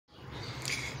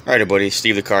Alright everybody,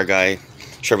 Steve the Car Guy,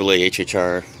 Chevrolet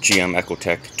HHR GM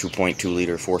EcoTech 2.2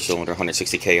 liter 4-cylinder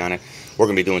 160K on it. What we're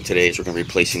going to be doing today is we're going to be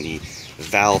replacing the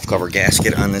valve cover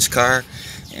gasket on this car.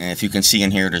 And if you can see in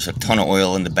here, there's a ton of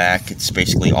oil in the back. It's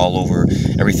basically all over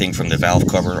everything from the valve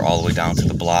cover all the way down to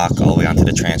the block, all the way onto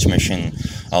the transmission,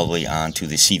 all the way onto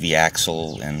the CV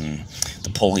axle and the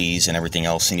pulleys and everything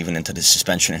else, and even into the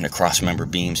suspension and the cross member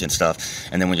beams and stuff.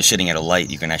 And then when you're sitting at a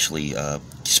light, you can actually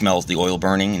smell the oil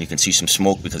burning, and you can see some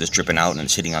smoke because it's dripping out and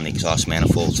it's hitting on the exhaust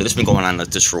manifold. So this has been going on like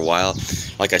this for a while.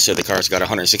 Like I said, the car's got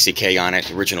 160K on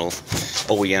it, original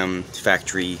OEM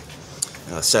factory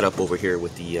setup over here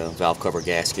with the valve cover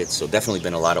gasket. So definitely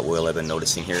been a lot of oil I've been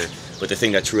noticing here. But the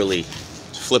thing that's really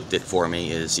flipped it for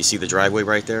me is, you see the driveway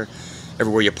right there?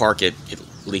 Everywhere you park it, it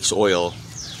leaks oil.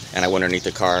 And I went underneath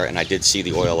the car and I did see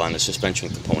the oil on the suspension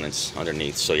components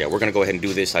underneath. So yeah, we're gonna go ahead and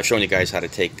do this. I've shown you guys how to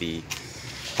take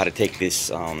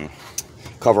this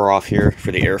cover off here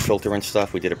for the air filter and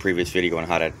stuff. We did a previous video on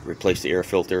how to replace the air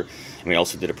filter, and we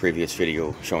also did a previous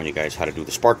video showing you guys how to do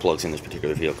the spark plugs in this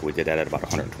particular vehicle. We did that at about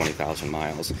 120,000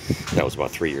 miles. That was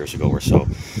about 3 years ago or so.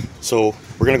 So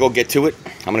we're gonna go get to it.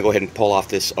 I'm gonna go ahead and pull off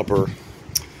this upper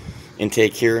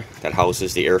intake here that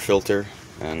houses the air filter,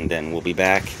 and then we'll be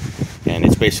back. And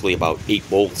it's basically about 8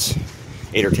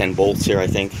 or 10 bolts here, I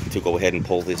think, to go ahead and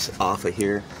pull this off of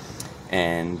here.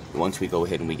 And once we go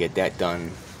ahead and we get that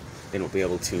done, then we'll be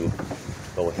able to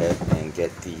go ahead and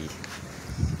get the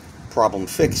problem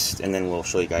fixed, and then we'll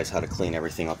show you guys how to clean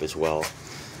everything up as well.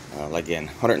 Again,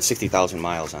 160,000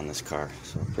 miles on this car.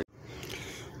 So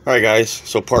alright guys,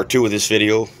 so part 2 of this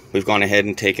video, we've gone ahead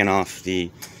and taken off the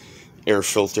air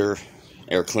filter,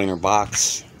 air cleaner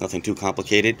box. Nothing too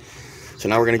complicated. So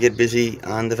now we're going to get busy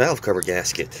on the valve cover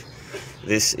gasket.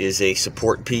 This is a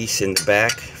support piece in the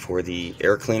back for the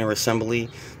air cleaner assembly.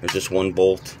 There's just one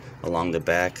bolt along the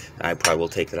back. I probably will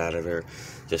take it out of there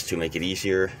just to make it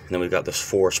easier. And then we've got those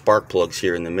 4 spark plugs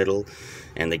here in the middle,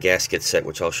 and the gasket set,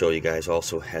 which I'll show you guys,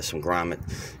 also has some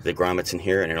the grommets in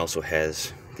here, and it also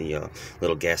has the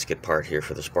little gasket part here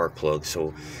for the spark plugs.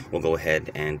 So we'll go ahead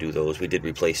and do those. We did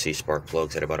replace these spark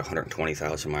plugs at about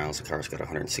 120,000 miles. The car's got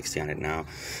 160 on it now.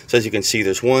 So as you can see,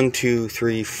 there's 1, 2,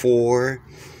 3, 4,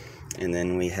 and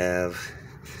then we have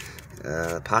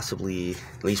possibly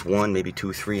at least 1, maybe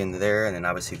 2, 3 in there, and then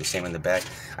obviously the same in the back.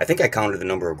 I think I counted the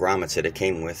number of grommets that it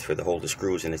came with for the hold the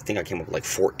screws, and I think I came up with like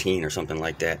 14 or something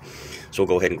like that. So we'll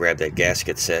go ahead and grab that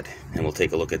gasket set, and we'll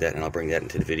take a look at that, and I'll bring that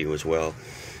into the video as well,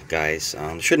 guys.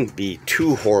 Shouldn't be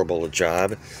too horrible a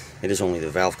job. It is only the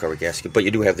valve cover gasket, but you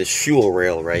do have this fuel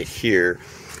rail right here,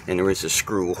 and there is a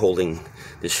screw holding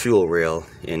this fuel rail,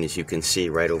 and as you can see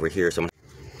right over here. So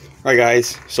alright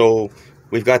guys, so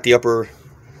we've got the upper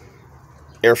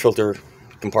air filter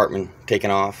compartment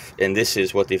taken off, and this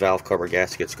is what the valve cover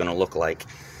gasket's going to look like.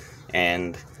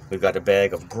 And we've got a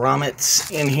bag of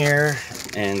grommets in here,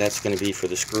 and that's going to be for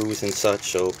the screws and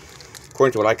such. So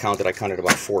according to what I counted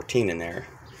about 14 in there.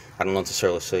 I don't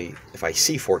necessarily say if I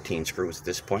see 14 screws at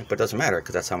this point, but it doesn't matter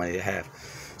because that's how many they have.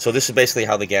 So this is basically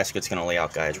how the gasket's going to lay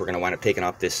out, guys. We're going to wind up taking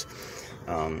off this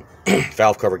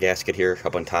valve cover gasket here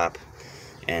up on top,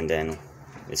 and then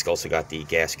it's also got the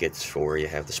gaskets for where you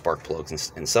have the spark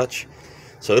plugs and such.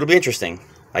 So it'll be interesting.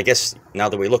 I guess now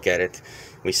that we look at it,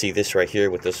 we see this right here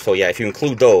with this. So yeah, if you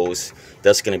include those,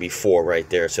 that's going to be 4 right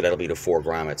there. So that'll be the 4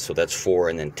 grommets. So that's 4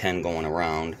 and then 10 going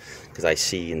around, because I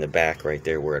see in the back right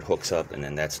there where it hooks up, and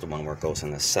then that's the one where it goes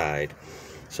on the side.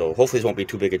 So hopefully this won't be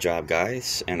too big a job,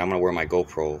 guys. And I'm going to wear my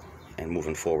GoPro and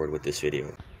moving forward with this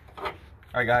video.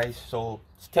 Alright guys, so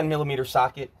it's 10mm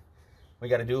socket. What we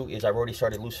got to do is I've already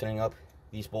started loosening up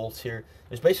these bolts here.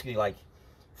 There's basically like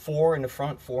 4 in the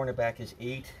front, 4 in the back is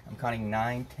 8. I'm counting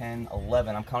 9, 10,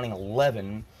 11. I'm counting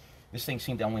 11. This thing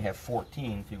seemed to only have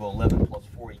 14. If you go 11 plus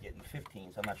 4, you're getting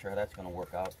 15. So I'm not sure how that's going to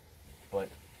work out. But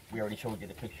we already showed you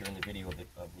the picture in the video of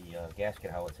the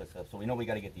gasket, how it sets up. So we know we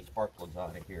got to get these spark plugs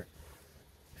out of here.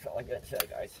 So like I said,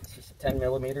 guys, it's just a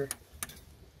 10mm.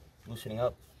 Loosening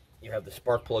up. You have the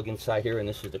spark plug inside here, and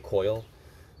this is the coil.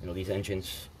 You know, these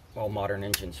engines, all modern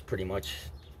engines pretty much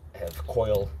have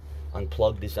coil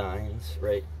unplug designs,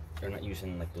 right? They're not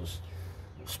using like those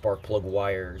spark plug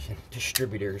wires and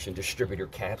distributors and distributor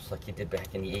caps like you did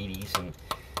back in the 80s and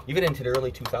even into the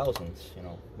early 2000s, you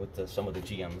know, with some of the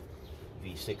GM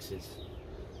V6s.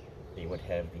 They would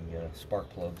have the spark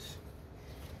plugs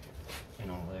and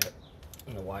all that,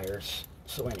 and the wires.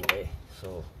 So anyway,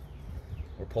 so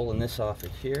we're pulling this off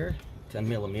of here,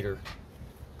 10mm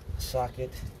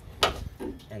socket,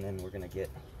 and then we're gonna get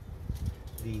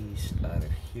these out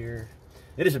of here.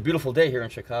 It is a beautiful day here in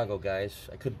Chicago, guys.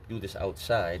 I could do this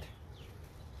outside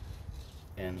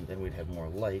and then we'd have more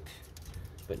light,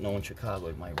 but no, in Chicago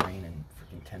it might rain in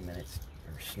freaking 10 minutes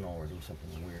or snow or do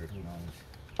something weird, who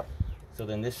knows. So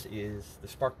then this is the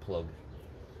spark plug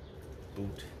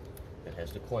boot that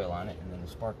has the coil on it, and then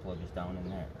the spark plug is down in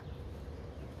there.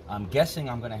 I'm guessing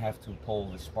I'm going to have to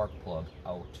pull the spark plug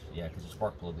out, yeah, because the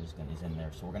spark plug is in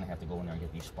there, so we're going to have to go in there and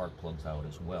get these spark plugs out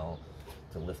as well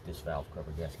to lift this valve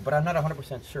cover gasket. But I'm not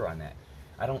 100% sure on that.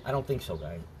 I don't think so,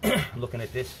 guys. I'm looking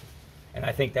at this, and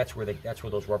I think that's where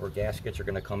those rubber gaskets are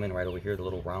going to come in, right over here, the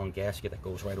little round gasket that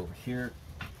goes right over here.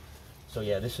 So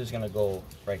yeah, this is going to go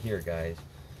right here, guys,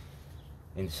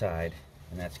 inside,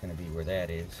 and that's going to be where that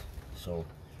is. So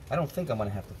I don't think I'm going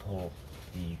to have to pull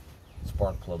the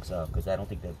spark plugs out, because I don't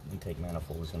think that intake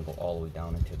manifold is going to go all the way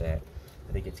down into that.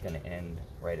 I think it's going to end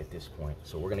right at this point.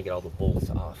 So we're going to get all the bolts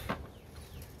off,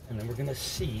 and then we're going to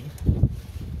see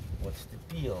what's the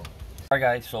deal. All right,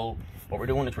 guys, so what we're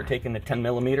doing is we're taking the 10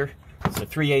 millimeter. It's a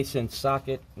 3/8 inch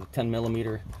socket with 10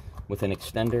 millimeter with an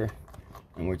extender,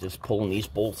 and we're just pulling these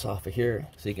bolts off of here.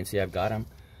 So you can see I've got them.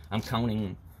 I'm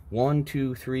counting 1,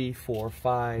 2, 3, 4,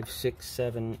 5, 6,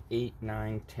 7, 8,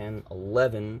 9, 10,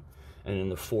 11. And then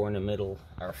the 4 in the middle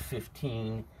are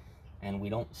 15, and we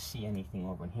don't see anything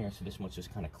over in here, so this must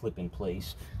just kind of clip in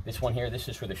place. This one here, this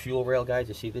is for the fuel rail, guys.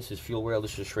 You see, this is fuel rail,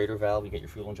 this is Schrader valve. You get your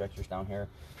fuel injectors down here.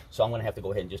 So I'm going to have to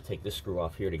go ahead and just take this screw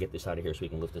off here to get this out of here so we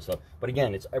can lift this up. But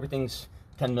again, everything's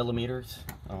 10 millimeters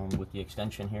with the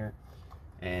extension here,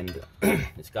 and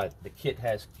it's got the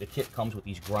kit comes with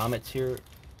these grommets here,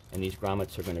 and these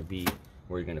grommets are going to be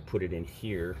where you're going to put it in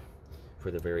here for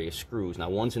the various screws.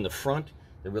 Now, one's in the front.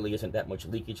 There really isn't that much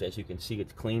leakage. As you can see,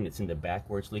 it's clean. It's in the back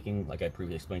where it's leaking. Like I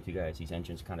previously explained to you guys, these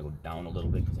engines kind of go down a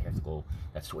little bit because they have to go,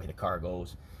 that's the way the car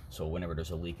goes. So whenever there's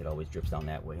a leak, it always drips down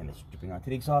that way, and it's dripping onto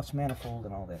the exhaust manifold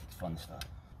and all that fun stuff.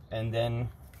 And then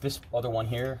this other one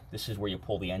here, this is where you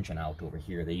pull the engine out over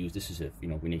here. They use, this is if, you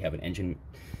know, when you have an engine,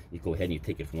 you go ahead and you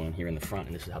take it from one here in the front,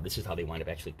 and this is how they wind up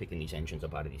actually picking these engines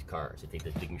up out of these cars. They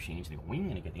take the big machines, they go wing,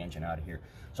 and they get the engine out of here.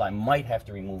 So I might have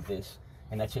to remove this,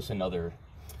 and that's just another.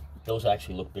 Those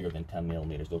actually look bigger than 10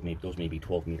 millimeters. Those may be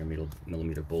 12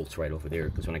 millimeter bolts right over there,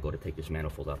 because when I go to take this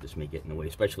manifold out, this may get in the way,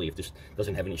 especially if this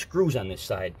doesn't have any screws on this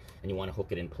side and you want to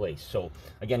hook it in place. So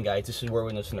again, guys, this is where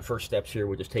we're in the first steps here.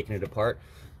 We're just taking it apart.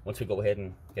 Once we go ahead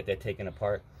and get that taken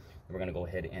apart, we're going to go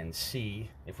ahead and see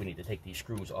if we need to take these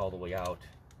screws all the way out.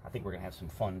 I think we're going to have some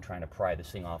fun trying to pry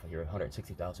this thing off of here,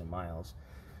 160,000 miles.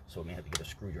 So we may have to get a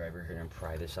screwdriver here and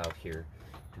pry this out here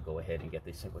to go ahead and get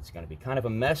this. What's going to be kind of a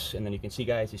mess. And then you can see,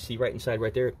 guys, you see right inside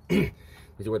right there,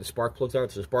 these are where the spark plugs are.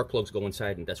 So the spark plugs go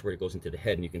inside, and that's where it goes into the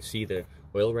head. And you can see the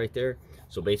oil right there.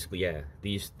 So basically, yeah,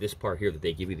 this part here that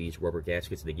they give you, these rubber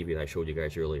gaskets that they give you that I showed you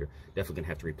guys earlier, definitely going to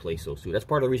have to replace those too. That's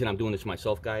part of the reason I'm doing this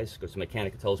myself, guys, because the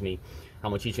mechanic tells me how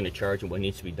much he's going to charge and what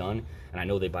needs to be done. And I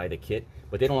know they buy the kit,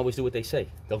 but they don't always do what they say.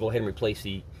 They'll go ahead and replace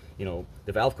the, you know,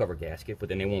 the valve cover gasket, but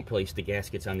then they won't replace the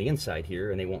gaskets on the inside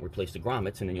here, and they won't replace the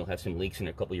grommets, and then you'll have some leaks, and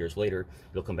a couple years later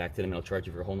you'll come back to them and they'll charge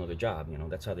you for a whole nother job. You know,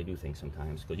 that's how they do things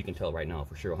sometimes, because you can tell right now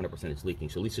for sure 100% it's leaking.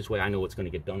 So at least this way I know it's going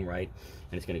to get done right,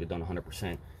 and it's going to get done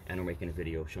 100%, and we're making a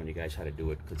video showing you guys how to do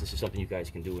it, because this is something you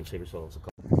guys can do and save yourselves a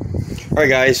couple. All right,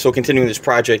 guys, so continuing this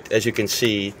project, as you can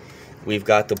see, we've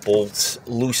got the bolts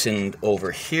loosened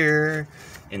over here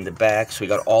in the back. So we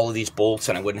got all of these bolts,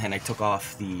 and I went ahead and I took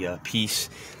off the piece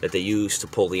that they use to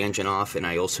pull the engine off, and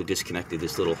I also disconnected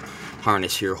this little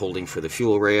harness here holding for the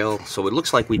fuel rail. So it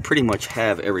looks like we pretty much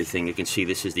have everything. You can see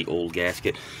this is the old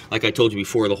gasket. Like I told you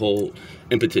before, the whole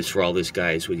impetus for all this,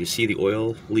 guys, when you see the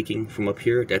oil leaking from up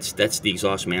here, that's the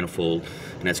exhaust manifold,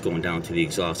 and that's going down to the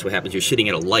exhaust. So what happens, you're sitting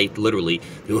at a light, literally,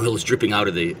 the oil is dripping out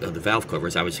of the valve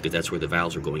covers, obviously, because that's where the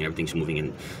valves are going. Everything's moving in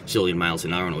a zillion miles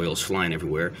an hour, and oil is flying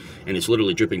everywhere, and it's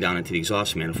literally dripping down into the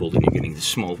exhaust manifold, and you're getting the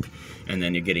smoke, and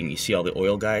then you see all the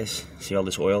oil, guys? See all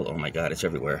this oil? Oh my God, it's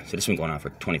everywhere. So this has been going on for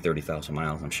 20, 30,000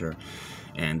 miles, I'm sure.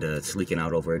 And it's leaking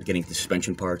out over it, getting the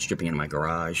suspension parts, dripping in my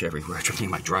garage, everywhere, dripping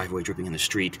in my driveway, dripping in the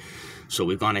street. So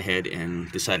we've gone ahead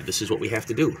and decided this is what we have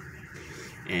to do.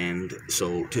 And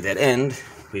so to that end,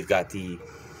 we've got the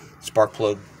spark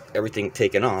plug, everything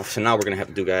taken off. So now we're going to have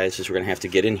to do, guys, is we're going to have to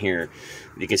get in here.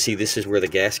 You can see this is where the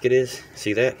gasket is.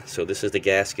 See that? So this is the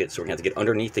gasket. So we're going to have to get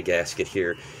underneath the gasket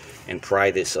here and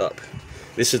pry this up.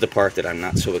 This is the part that I'm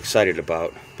not so excited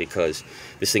about, because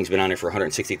this thing's been on there for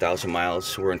 160,000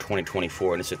 miles. We're in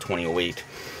 2024, and it's a 2008.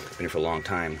 Been here for a long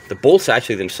time. The bolts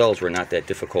actually themselves were not that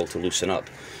difficult to loosen up,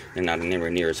 and not anywhere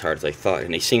near as hard as I thought.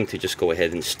 And they seem to just go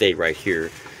ahead and stay right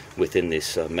here within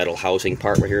this metal housing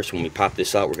part right here. So when we pop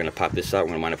this out, we're going to pop this out.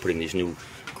 We're going to wind up putting these new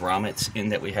grommets in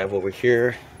that we have over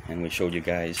here. And we showed you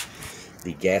guys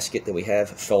the gasket that we have,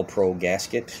 Felpro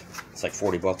gasket. It's like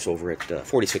 40 bucks over at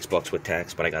 46 bucks with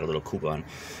tax, but I got a little coupon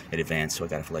in advance, so I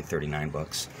got it for like 39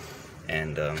 bucks.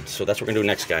 And so that's what we're gonna do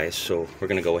next, guys. So we're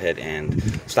gonna go ahead and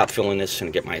stop filling this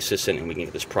and get my assistant, and we can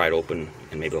get this pried open,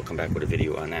 and maybe I'll come back with a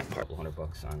video on that part. 100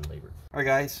 bucks on labor. All right,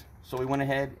 guys. So we went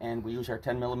ahead and we used our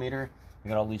 10 millimeter. We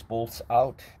got all these bolts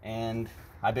out, and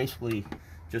I basically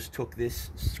just took this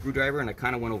screwdriver and I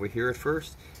kind of went over here at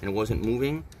first, and it wasn't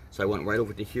moving. So I went right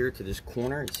over to here to this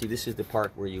corner. See, this is the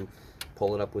part where you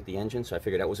pull it up with the engine. So I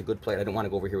figured that was a good plate. I didn't want to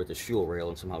go over here with this fuel rail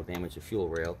and somehow damage the fuel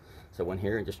rail. So I went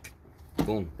here and just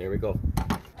boom, there we go.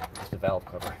 That's the valve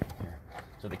cover here.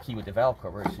 So the key with the valve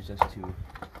cover is just to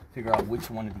figure out which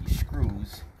one of these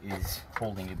screws is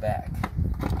holding you back.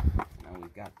 Now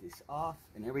we've got this off,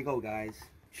 and there we go, guys.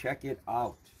 Check it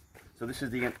out. So this is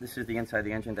the inside of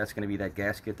the engine. That's going to be that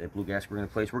gasket, that blue gasket we're going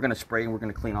to place. We're going to spray and we're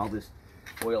going to clean all this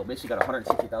oil. Basically got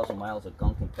 160,000 miles of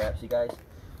gunk and crap. See, guys?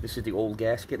 This is the old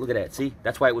gasket. Look at that. See?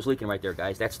 That's why it was leaking right there,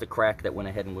 guys. That's the crack that went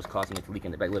ahead and was causing it to leak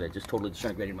in the back. Look at it. Just totally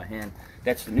disintegrated in my hand.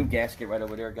 That's the new gasket right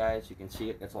over there, guys. You can see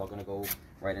it. That's all going to go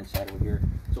right inside over here.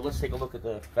 So let's take a look at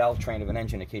the valve train of an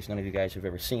engine in case none of you guys have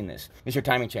ever seen this. This is your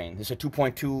timing chain. This is a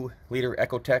 2.2 liter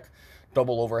Ecotech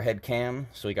double overhead cam.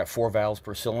 So you got 4 valves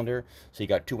per cylinder. So you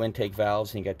got 2 intake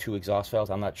valves and you got 2 exhaust valves.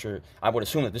 I'm not sure. I would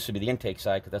assume that this would be the intake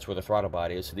side because that's where the throttle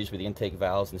body is. So these would be the intake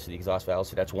valves and this is the exhaust valves.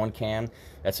 So that's one cam.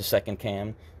 That's the second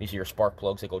cam. These are your spark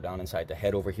plugs that go down inside the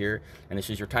head over here. And this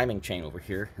is your timing chain over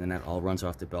here. And then that all runs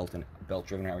off the belt and belt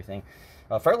driven and everything.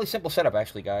 Fairly simple setup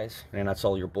actually, guys. And that's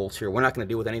all your bolts here. We're not going to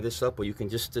deal with any of this stuff, but you can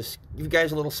just give you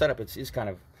guys a little setup. It's kind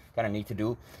of neat to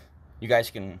do. You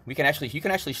guys can, you can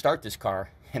actually start this car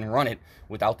and run it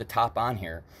without the top on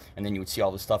here, and then you would see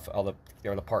all the stuff,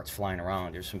 there are the parts flying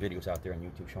around. There's some videos out there on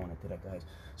YouTube showing it to that, guys.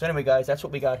 So anyway, guys, that's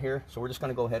what we got here. So we're just going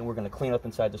to go ahead and we're going to clean up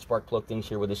inside the spark plug things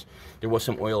here with this. There was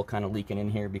some oil kind of leaking in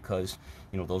here because,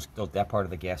 you know, that part of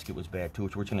the gasket was bad too.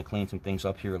 So we're just going to clean some things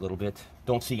up here a little bit.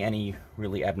 Don't see any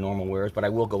really abnormal wears, but I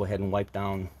will go ahead and wipe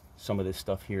down some of this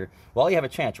stuff here while you have a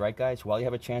chance, right, guys? While you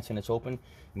have a chance and it's open,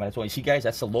 you might as well. You see, guys,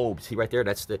 that's the lobes. See right there,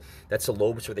 that's the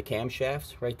lobes for the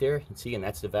camshafts right there. You can see, and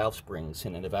that's the valve springs,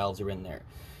 and then the valves are in there.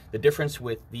 The difference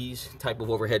with these type of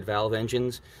overhead valve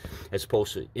engines as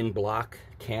opposed to in-block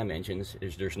cam engines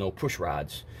is there's no push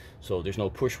rods. So there's no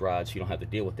push rods, so you don't have to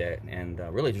deal with that. And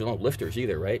really, there's no lifters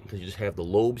either, right? Because you just have the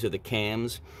lobes of the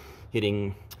cams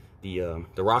hitting the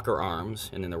rocker arms,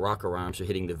 and then the rocker arms are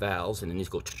hitting the valves, and then these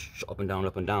go up and down,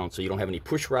 up and down. So you don't have any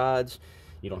push rods,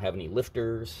 you don't have any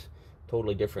lifters.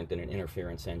 Totally different than an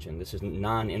interference engine. This is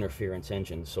non-interference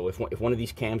engine. So if one of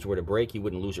these cams were to break, you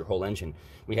wouldn't lose your whole engine.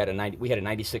 We had a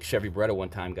 96 Chevy Beretta one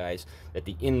time, guys, that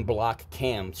the in-block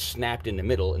cam snapped in the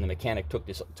middle, and the mechanic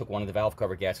took one of the valve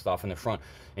cover gaskets off in the front,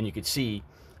 and you could see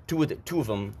two of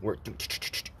them were,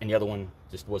 and the other one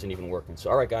just wasn't even working. So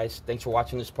all right, guys, thanks for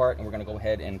watching this part, and we're gonna go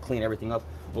ahead and clean everything up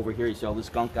over here. You see all this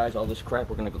gunk, guys, all this crap.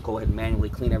 We're gonna go ahead and manually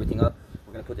clean everything up.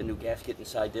 We're gonna put the new gasket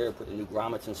inside there, put the new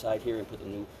grommets inside here, and put the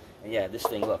new, and yeah, this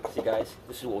thing, look, see, guys,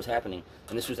 this is what was happening.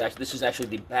 And this is actually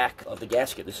the back of the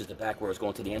gasket. This is the back where it's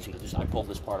going to the engine, because I pulled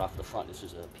this part off the front. This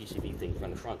is a PCB thing from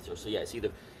the front. So yeah, see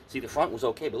the front was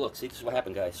okay, but look, see, this is what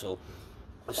happened, guys. So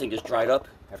this thing just dried up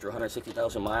after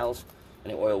 160,000 miles,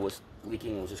 and the oil was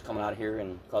leaking and was just coming out of here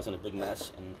and causing a big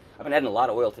mess. And I've been adding a lot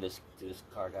of oil to this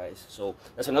car, guys. So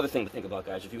that's another thing to think about,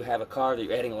 guys. If you have a car that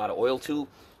you're adding a lot of oil to,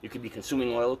 you could be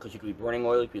consuming oil because you could be burning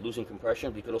oil, you could be losing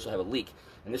compression, but you could also have a leak.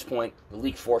 At this point, the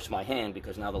leak forced my hand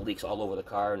because now the leak's all over the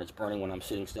car and it's burning when I'm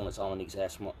sitting still, and it's all in the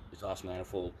exhaust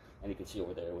manifold. And you can see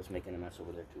over there, it was making a mess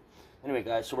over there too. Anyway,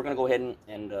 guys, so we're going to go ahead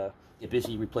and get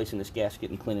busy replacing this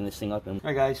gasket and cleaning this thing up. And all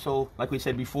right, guys, so like we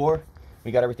said before,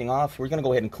 we got everything off. We're going to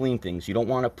go ahead and clean things. You don't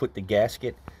want to put the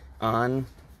gasket on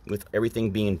with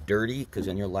everything being dirty, because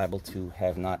then you're liable to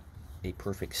have not a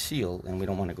perfect seal, and we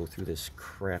don't want to go through this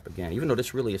crap again, even though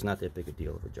this really is not that big a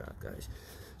deal of a job, guys.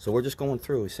 So we're just going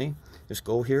through, see? Just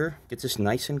go here, get this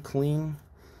nice and clean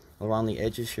around the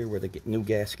edges here where the new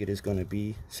gasket is going to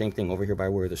be. Same thing over here by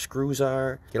where the screws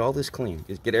are. Get all this clean.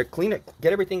 Just get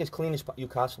everything as clean as you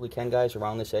possibly can, guys,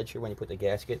 around this edge here when you put the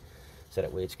gasket. So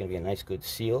that way it's going to be a nice, good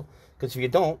seal. Because if you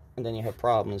don't, and then you have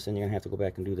problems, then you're going to have to go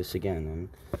back and do this again. And,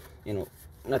 you know,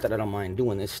 not that I don't mind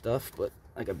doing this stuff, but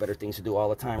I got better things to do all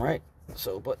the time, right?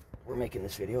 So, but we're making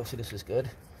this video, so this is good.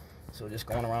 So just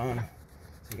going around.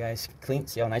 So you guys clean.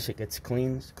 See how nice it gets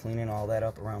clean? Cleaning all that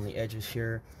up around the edges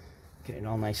here. Getting it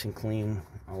all nice and clean.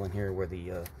 All in here where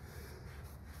the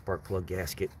spark plug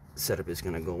gasket setup is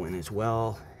going to go in as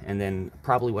well. And then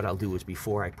probably what I'll do is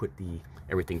before I put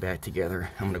everything back together,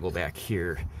 I'm going to go back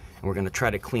here and we're going to try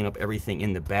to clean up everything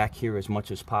in the back here as much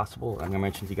as possible. I'm going to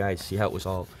mention to you guys, see how it was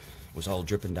all It was all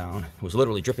dripping down. It was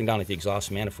literally dripping down at the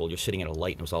exhaust manifold. You're sitting at a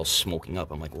light and it was all smoking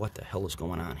up. I'm like, what the hell is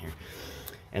going on here?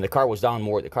 And the car was down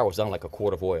more. The car was down like a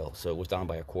quart of oil. So it was down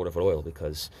by a quart of oil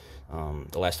because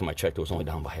the last time I checked, it was only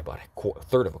down by about a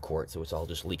third of a quart. So it's all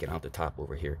just leaking out the top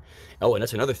over here. Oh, and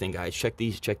that's another thing, guys. Check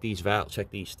these valves.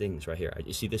 Check these things right here.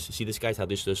 You see this? You see this, guys? How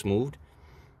this just moved?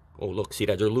 Oh, look. See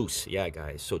that? They're loose. Yeah,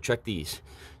 guys. So check these.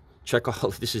 Check all.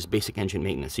 This is basic engine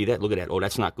maintenance. See that? Look at that. Oh,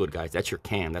 that's not good, guys. That's your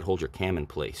cam. That holds your cam in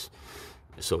place.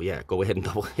 So yeah, go ahead and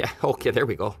double. Yeah. Okay. There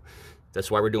we go.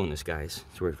 That's why we're doing this, guys.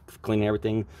 So we're cleaning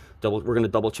everything. We're going to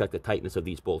double check the tightness of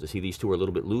these bolts. You see these two are a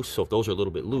little bit loose. So if those are a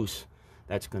little bit loose,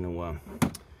 that's going to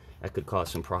that could cause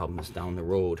some problems down the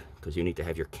road because you need to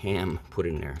have your cam put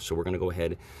in there. So we're going to go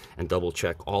ahead and double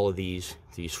check all of these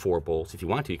 4 bolts. If you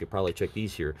want to, you could probably check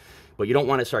these here, but you don't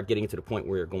want to start getting to the point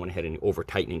where you're going ahead and over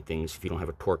tightening things. If you don't have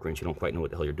a torque wrench, you don't quite know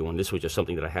what the hell you're doing. This was just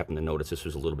something that I happened to notice. This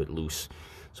was a little bit loose.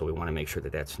 So we want to make sure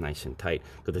that that's nice and tight.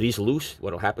 Because if these loose,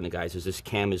 what will happen to guys is this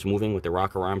cam is moving with the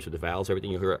rocker arms, with the valves, everything.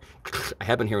 You hear, I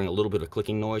have been hearing a little bit of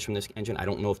clicking noise from this engine. I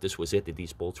don't know if this was it, that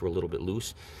these bolts were a little bit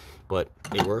loose, but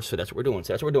they were, so that's what we're doing.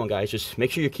 So that's what we're doing, guys. Just make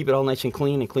sure you keep it all nice and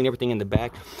clean everything in the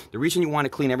back. The reason you want to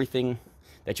clean everything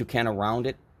that you can around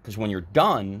it, because when you're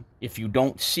done, if you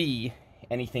don't see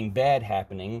anything bad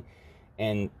happening,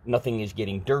 and nothing is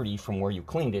getting dirty from where you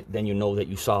cleaned it, then you know that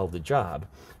you solved the job.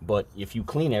 But if you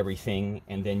clean everything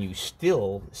and then you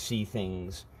still see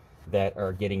things that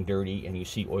are getting dirty and you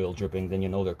see oil dripping, then you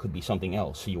know there could be something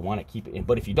else. So you want to keep it in.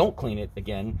 But if you don't clean it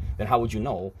again, then how would you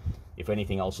know if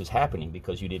anything else is happening?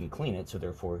 Because you didn't clean it, so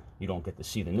therefore you don't get to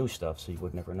see the new stuff, so you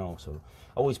would never know. So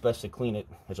always best to clean it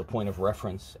as a point of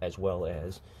reference, as well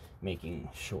as making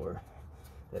sure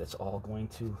that it's all going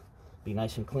to be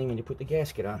nice and clean when you put the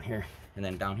gasket on here. And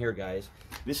then down here, guys,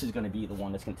 this is going to be the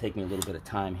one that's going to take me a little bit of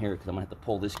time here, because I'm going to have to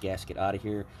pull this gasket out of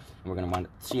here, and we're going to wind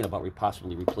up seeing about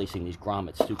possibly replacing these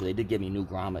grommets too, because they did give me new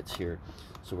grommets here.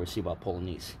 So we'll see about pulling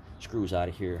these screws out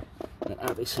of here. And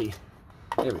obviously,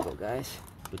 there we go, guys.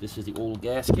 But this is the old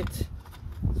gasket.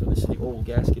 So this is the old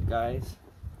gasket, guys.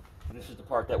 And this is the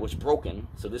part that was broken.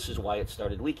 So this is why it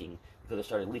started leaking, because it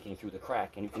started leaking through the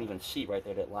crack. And you can even see right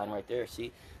there, that line right there,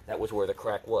 see? That was where the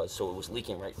crack was. So it was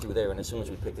leaking right through there. And as soon as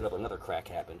we picked it up, another crack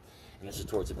happened. And this is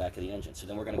towards the back of the engine. So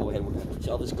then we're going to go ahead and we're going to put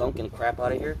all this gunk and crap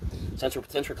out of here. Since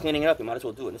we're cleaning it up, you might as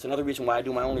well do it. And it's another reason why I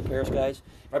do my own repairs, guys.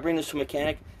 If I bring this to a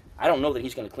mechanic, I don't know that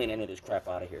he's going to clean any of this crap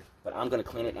out of here, but I'm going to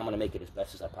clean it, and I'm going to make it as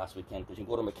best as I possibly can, because you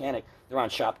go to a mechanic, they're on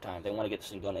shop time. They want to get this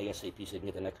thing done ASAP so they can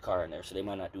get the next car in there, so they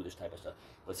might not do this type of stuff.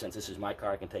 But since this is my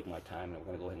car, I can take my time, and we're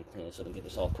going to go ahead and clean it so they can get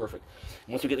this all perfect.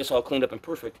 And once we get this all cleaned up and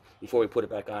perfect, before we put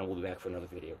it back on, we'll be back for another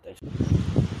video. Thanks.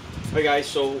 Alright guys,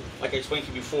 so like I explained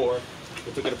to you before,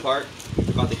 we took it apart, we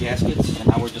took out the gaskets, and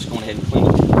now we're just going ahead and clean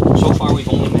it. So far we've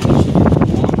only managed to get one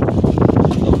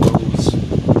of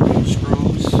those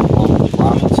screws, all of the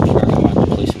grommets. If you are going to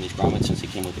replacing these grommets, since they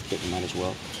came with the kit, you might as well.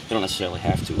 You don't necessarily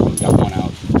have to. We've got one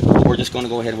out. But we're just going to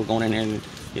go ahead and we're going in there. And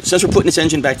since we're putting this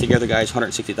engine back together, guys,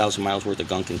 160,000 miles worth of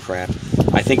gunk and crap,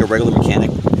 I think a regular mechanic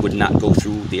would not go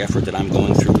through the effort that I'm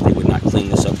going through. They would not clean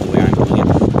this up the way I'm doing it.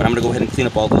 But I'm going to go ahead and clean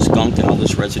up all this gunk and all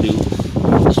this residue,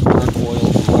 all this burnt oil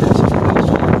from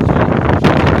 160,000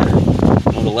 miles.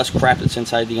 You know, the less crap that's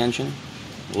inside the engine,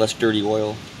 the less dirty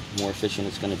oil, the more efficient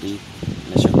it's going to be.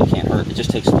 And it certainly can't hurt. It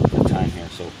just takes a little bit of time here.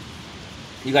 So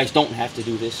you guys don't have to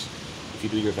do this. If you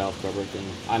do your valve cover, then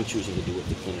I'm choosing to do it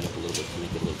to clean it up a little bit, to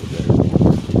make it a little bit better.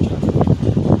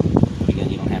 But again,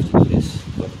 you don't have to do this.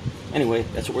 But anyway,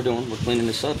 that's what we're doing. We're cleaning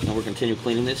this up, and we're going to continue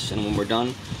cleaning this. And when we're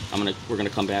done, we're going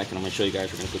to come back, and I'm going to show you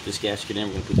guys. We're going to put this gasket in.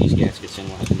 We're going to put these gaskets in.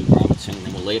 We'll have the new grommets in, and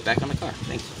then we'll lay it back on the car.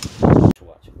 Thanks for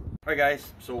watching. All right,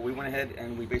 guys. So we went ahead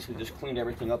and we basically just cleaned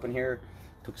everything up in here.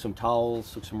 Took some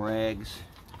towels, took some rags,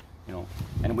 you know,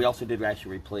 and we also did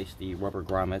actually replace the rubber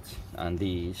grommets on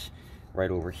these right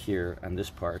over here on this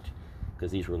part,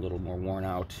 because these were a little more worn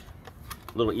out,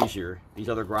 a little easier. These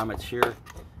other grommets here,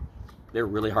 they're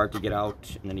really hard to get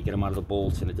out, and then you get them out of the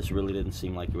bolts, and it just really didn't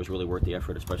seem like it was really worth the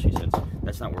effort, especially since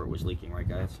that's not where it was leaking, right,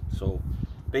 guys? So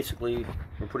basically,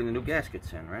 we're putting the new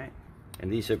gaskets in, right?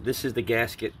 And this is the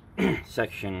gasket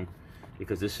section,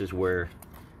 because this is where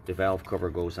the valve cover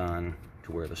goes on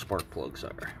to where the spark plugs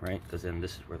are, right? Because then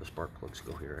this is where the spark plugs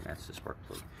go here, and that's the spark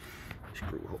plug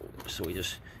screw hole. So we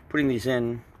just putting these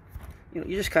in, you know,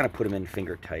 you just kind of put them in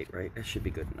finger tight, right? That should be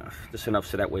good enough. Just enough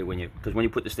so that way because when you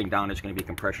put this thing down, there's going to be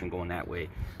compression going that way,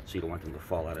 so you don't want them to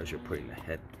fall out as you're putting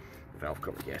the valve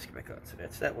cover gasket back on. So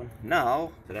that's that one.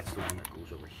 Now, so that's the one that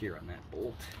goes over here on that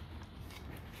bolt.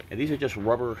 And these are just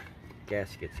rubber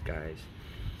gaskets, guys.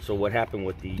 So what happened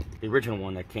with the original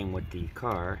one that came with the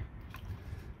car,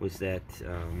 was that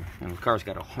the car's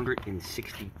got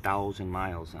 160,000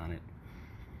 miles on it.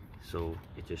 So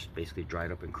it just basically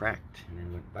dried up and cracked and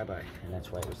then went bye-bye, and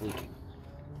that's why it was leaking.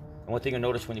 And one thing you'll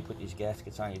notice when you put these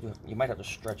gaskets on, you might have to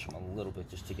stretch them a little bit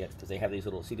just to get, because they have these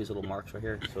little, see these little marks right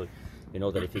here? So you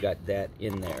know that if you got that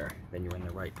in there, then you're in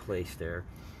the right place there.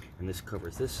 And this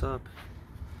covers this up,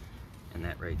 and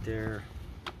that right there.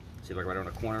 See, like right on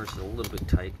the corners, it's a little bit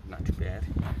tight, not too bad.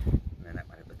 And then that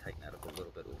might have to tighten that up a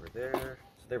little bit over there.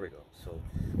 So there we go. So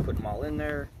put them all in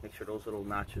there, make sure those little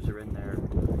notches are in there.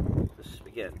 Just,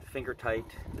 again, finger tight,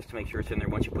 just to make sure it's in there.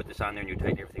 Once you put this on there and you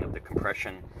tighten everything up, the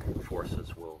compression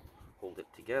forces will hold it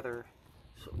together.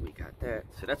 So we got that.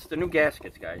 So that's the new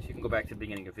gaskets, guys. You can go back to the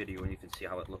beginning of the video and you can see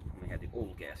how it looked when we had the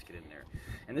old gasket in there.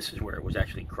 And this is where it was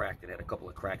actually cracked. It had a couple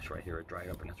of cracks right here. It dried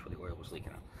up, and that's where the oil was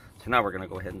leaking out. So now we're going to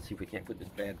go ahead and see if we can't put this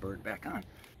bad bird back on.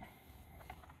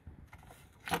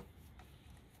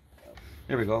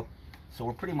 There we go. So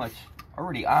we're pretty much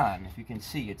already on. If you can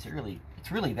see, it's really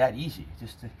that easy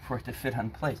just for it to fit on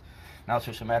place. Now it's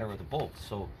just a matter of the bolts.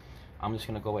 So I'm just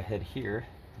going to go ahead here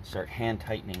and start hand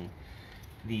tightening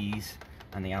these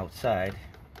on the outside.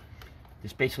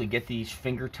 Just basically get these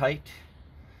finger tight,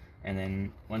 and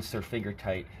then once they're finger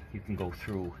tight, you can go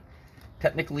through.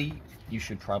 Technically, you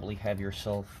should probably have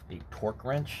yourself a torque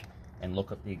wrench and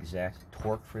look up the exact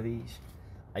torque for these.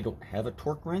 I don't have a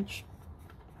torque wrench,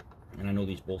 and I know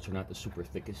these bolts are not the super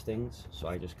thickest things, so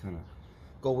I just kind of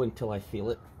go until I feel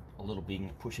it a little being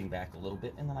pushing back a little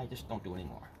bit, and then I just don't do any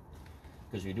more.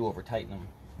 Because if you do over tighten them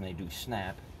and they do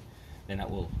snap, then that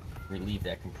will relieve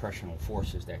that compressional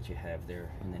forces that you have there,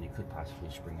 and then you could possibly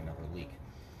spring another leak.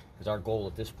 Because our goal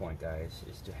at this point, guys,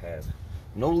 is to have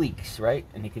no leaks, right?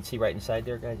 And you can see right inside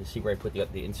there, guys, you see where I put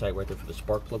the inside right there for the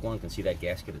spark plug one. You can see that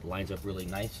gasket, it lines up really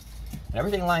nice. And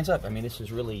everything lines up. I mean, this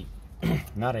is really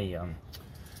not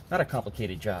a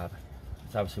complicated job.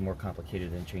 It's obviously more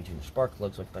complicated than changing the spark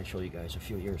plugs like I showed you guys a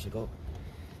few years ago,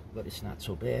 but it's not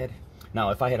so bad. Now,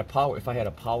 if I had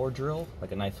a power drill,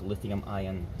 like a nice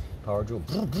lithium-ion power drill,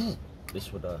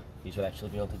 these would actually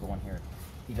be able to go in here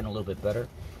even a little bit better.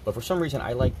 But for some reason,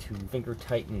 I like to finger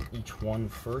tighten each one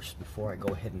first before I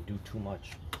go ahead and do too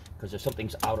much. Because if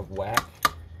something's out of whack,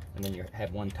 and then you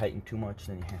have one tightened too much,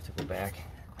 then you have to go back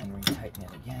and re-tighten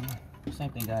it again. Same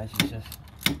thing, guys. You just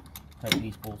tighten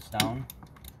these bolts down.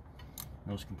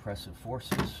 Those compressive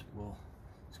forces will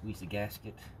squeeze the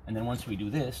gasket. And then once we do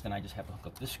this, then I just have to hook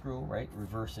up this screw, right?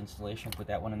 Reverse installation, put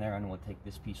that one in there, and we'll take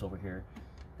this piece over here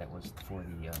that was for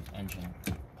the engine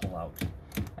pull out.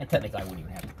 And technically I wouldn't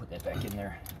even have to put that back in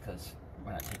there because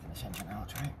we're not taking this engine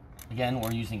out, right? Again,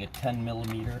 we're using a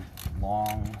 10mm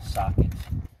long socket.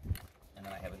 And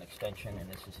then I have an extension, and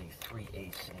this is a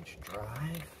 3/8 inch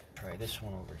drive. Try this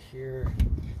one over here.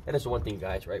 That is the one thing,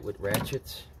 guys, right, with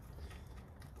ratchets,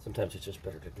 sometimes it's just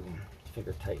better to do them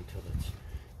finger tight until it's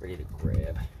ready to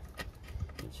grab.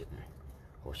 I'm sitting there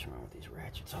horsing around with these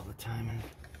ratchets all the time.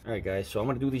 All right, guys, so I'm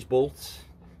going to do these bolts.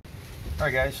 All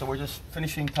right, guys, so we're just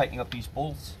finishing tightening up these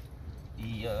bolts,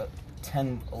 the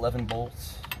 10-11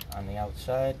 bolts on the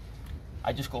outside.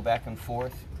 I just go back and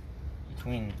forth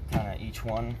between kind of each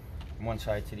one, from one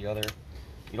side to the other.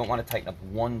 You don't want to tighten up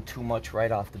one too much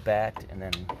right off the bat and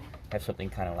then have something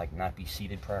kind of like not be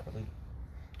seated properly.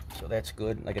 So that's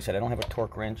good. Like I said, I don't have a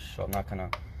torque wrench, so I'm not going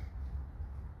to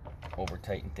over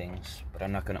tighten things, but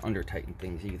I'm not going to under tighten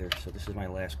things either. So this is my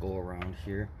last go around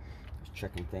here, just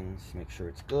checking things, make sure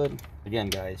it's good. Again,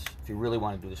 guys, if you really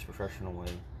want to do this professional way,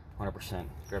 100%,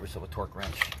 grab yourself a torque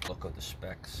wrench, look at the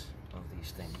specs of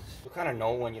these things. You'll kind of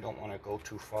know when you don't want to go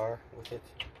too far with it,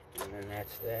 and then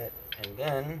that's that. And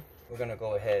then we're going to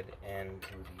go ahead and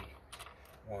do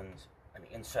the ones on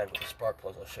the inside with the spark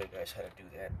plugs. I'll show you guys how to do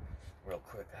that real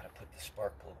quick, how to put the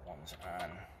spark plug ones on.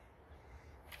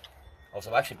 Also,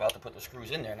 I'm actually about to put the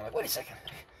screws in there, and I'm like, wait a second,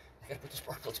 I gotta put the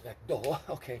spark plugs back. Oh,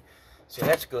 okay, so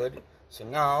that's good. So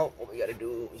now, what we gotta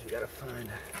do is we gotta find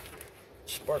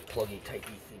spark pluggy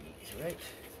typey thingies, right?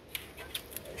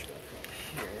 There's gonna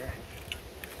come here,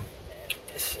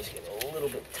 and this is getting a little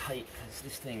bit tight because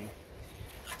this thing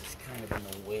is kind of in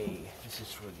the way. This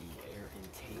is for the air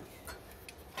intake.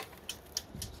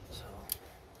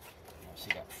 So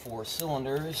you got 4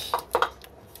 cylinders,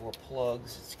 4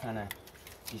 plugs. It's kind of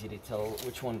easy to tell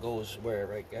which one goes where,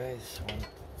 right, guys?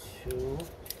 1, 2,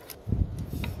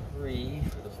 3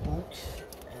 for the boot,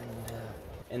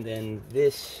 and then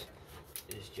this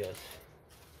is just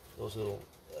those little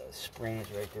springs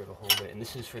right there to hold it. And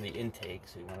this is for the intake,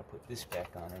 so you want to put this back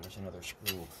on. And there's another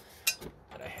screw,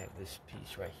 but I have this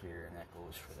piece right here, and that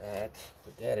goes for that.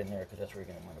 Put that in there because that's where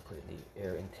you're going to want to put in the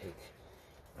air intake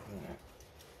unit.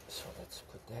 So let's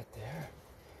put that there.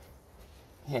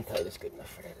 hand tight is good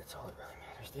enough for that. That's all that really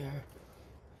matters there.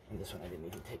 And this one I didn't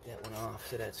even take that one off,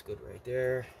 so that's good right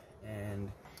there.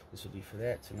 And this will be for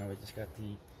that. So now we just got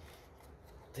the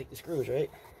take the screws, right?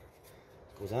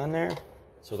 Goes on there.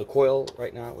 So the coil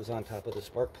right now was on top of the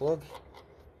spark plug,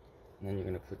 and then you're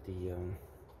gonna put the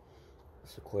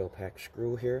it's the coil pack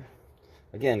screw here.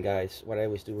 Again, guys, what I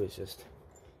always do is just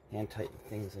hand tighten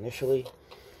things initially.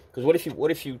 Because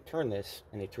what if you turn this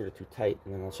and they turn it too tight,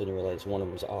 and then all of a sudden you realize one of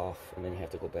them is off, and then you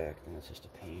have to go back, and it's just a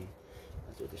pain.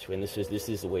 I'll do it this way. And this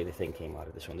is the way the thing came out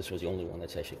of this one. This was the only one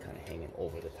that's actually kind of hanging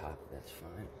over the top. That's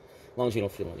fine. As long as you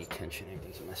don't feel any tension,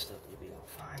 everything's messed up, you'll be all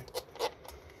fine.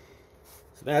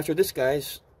 So then after this,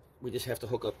 guys, we just have to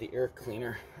hook up the air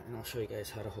cleaner, and I'll show you guys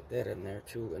how to hook that in there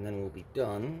too, and then we'll be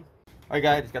done. All right,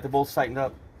 guys, got the bolts tightened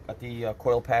up, got the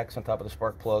coil packs on top of the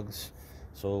spark plugs,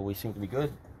 so we seem to be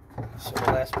good. So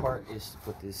the last part is to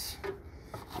put this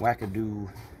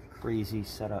wackadoo crazy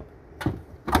setup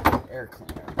air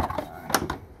cleaner back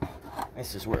on.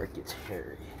 This is where it gets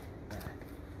hairy.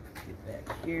 Get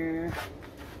back here.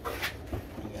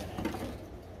 You gotta,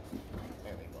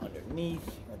 there we go, underneath.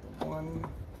 You got the one,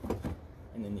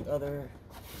 and then the other.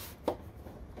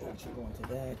 Actually go into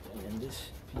that, and then this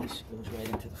piece goes right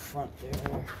into the front there.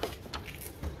 And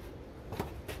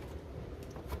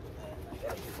I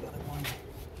gotta get the other one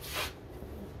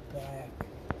back.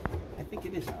 I think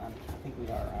it is on. I think we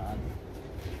are on.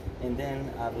 And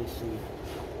then obviously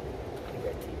we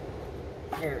got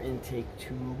the air intake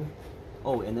tube.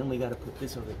 Oh, and then we gotta put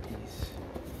this other piece.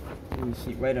 You can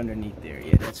see right underneath there.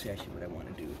 Yeah, that's actually what I want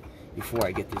to do before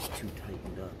I get this too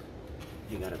tightened up.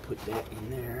 You gotta put that in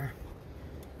there.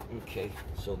 Okay,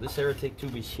 so this air intake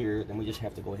tube is here. Then we just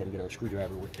have to go ahead and get our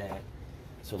screwdriver with that.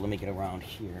 So let me get around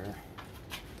here.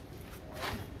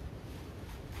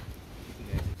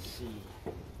 You guys can see.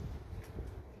 You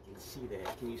can see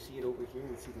that. Can you see it over here?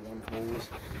 You see the one hose?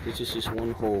 It's just this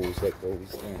one hose that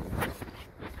goes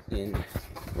in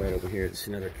right over here. It's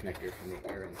another connector from the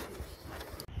air intake.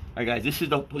 All right, guys, this is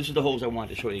the hose I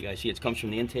wanted to show you guys. See, it comes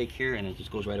from the intake here, and it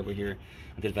just goes right over here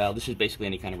on this valve. This is basically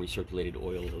any kind of recirculated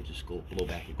oil. It'll just go blow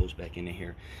back. It goes back into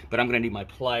here. But I'm gonna need my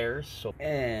pliers. So,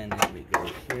 and let me go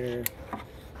here.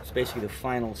 It's basically the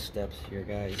final steps here,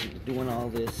 guys. You're doing all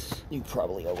this. You've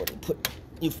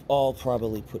all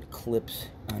probably put clips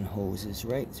on hoses,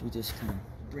 right? So we just kind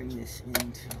of bring this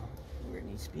into where it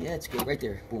needs to be. Yeah, it's good right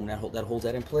there. Boom. That holds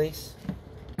that in place.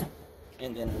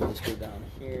 And then we'll just go down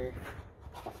here.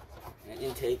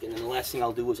 Intake, and then the last thing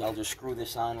I'll do is I'll just screw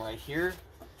this on right here,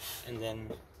 and then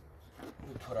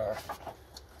we put our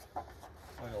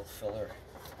oil filler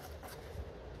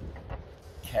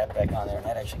cap back on there, and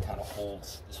that actually kind of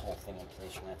holds this whole thing in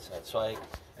place from that side. So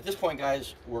at this point,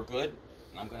 guys, we're good.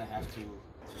 I'm gonna have to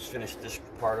just finish this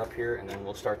part up here, and then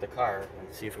we'll start the car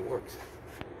and see if it works.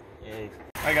 Yay.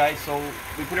 All right, guys, so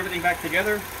we put everything back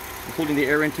together, including the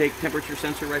air intake temperature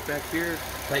sensor right back here.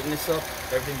 Tighten this up,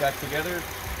 everything back together.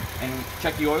 And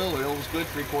check the oil. The oil was good,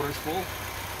 3/4 full.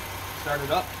 Start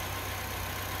it up.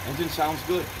 Engine sounds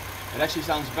good. It actually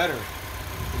sounds better.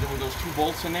 There were those two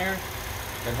bolts in there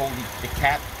that hold the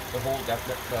cap, the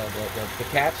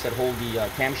caps that hold the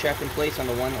camshaft in place on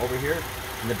the one over here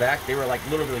in the back. They were like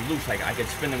literally loose. I could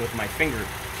spin them with my finger.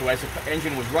 So as the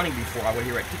engine was running before, I would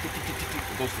hear it tick, tick, tick, tick, tick.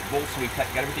 It goes to the bolts, so we got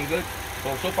everything good.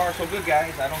 So far so good,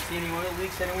 guys. I don't see any oil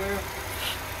leaks anywhere.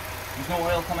 There's no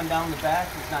oil coming down the back.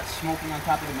 It's not smoking on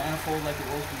top of the manifold like it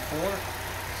was before.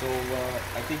 So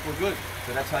I think we're good.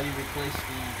 So that's how you replace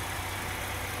the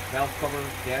valve cover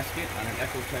gasket on an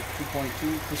Ecotech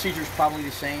 2.2. Procedure's probably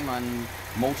the same on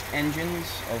most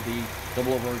engines of the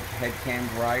double overhead cam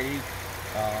variety.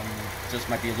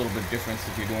 Just might be a little bit different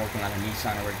if you're working on a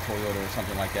Nissan or a Toyota or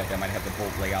something like that. That might have the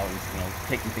bolt layout, and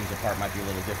taking things apart might be a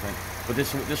little different. But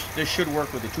this should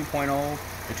work with the 2.0,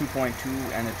 the 2.2,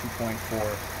 and the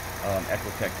 2.4.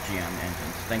 Ecotech GM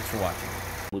engines. Thanks for watching.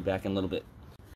 We'll be back in a little bit.